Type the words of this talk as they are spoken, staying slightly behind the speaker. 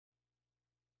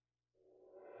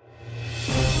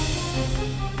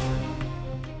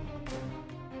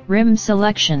Rim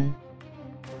selection.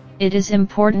 It is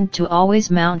important to always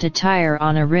mount a tire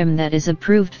on a rim that is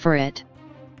approved for it.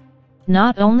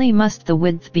 Not only must the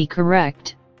width be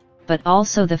correct, but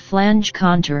also the flange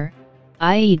contour,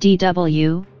 i.e.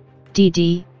 DW,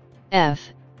 DD,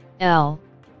 F, L,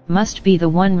 must be the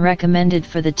one recommended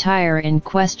for the tire in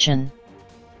question.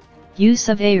 Use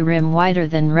of a rim wider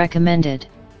than recommended.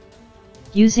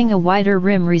 Using a wider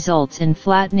rim results in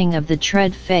flattening of the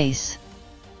tread face.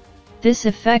 This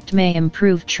effect may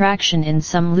improve traction in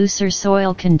some looser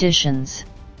soil conditions.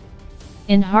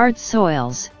 In hard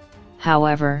soils,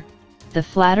 however, the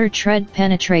flatter tread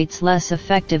penetrates less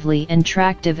effectively and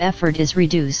tractive effort is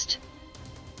reduced.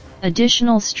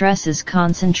 Additional stresses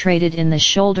concentrated in the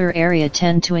shoulder area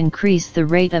tend to increase the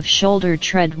rate of shoulder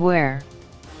tread wear.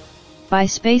 By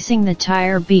spacing the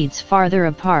tire beads farther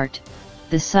apart,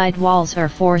 the sidewalls are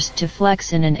forced to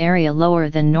flex in an area lower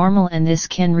than normal, and this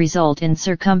can result in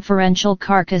circumferential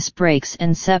carcass breaks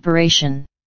and separation.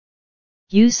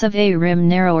 Use of a rim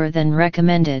narrower than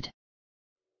recommended.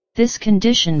 This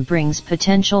condition brings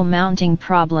potential mounting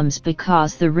problems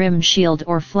because the rim shield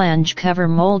or flange cover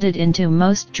molded into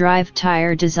most drive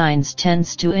tire designs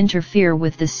tends to interfere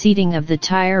with the seating of the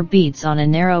tire beads on a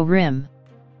narrow rim.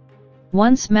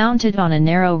 Once mounted on a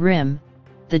narrow rim,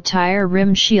 the tire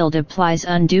rim shield applies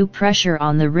undue pressure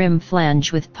on the rim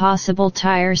flange with possible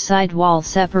tire sidewall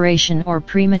separation or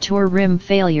premature rim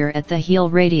failure at the heel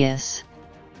radius.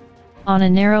 On a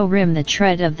narrow rim, the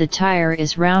tread of the tire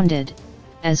is rounded.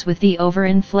 As with the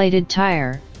overinflated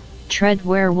tire, tread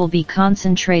wear will be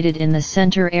concentrated in the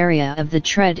center area of the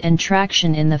tread and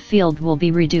traction in the field will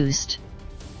be reduced.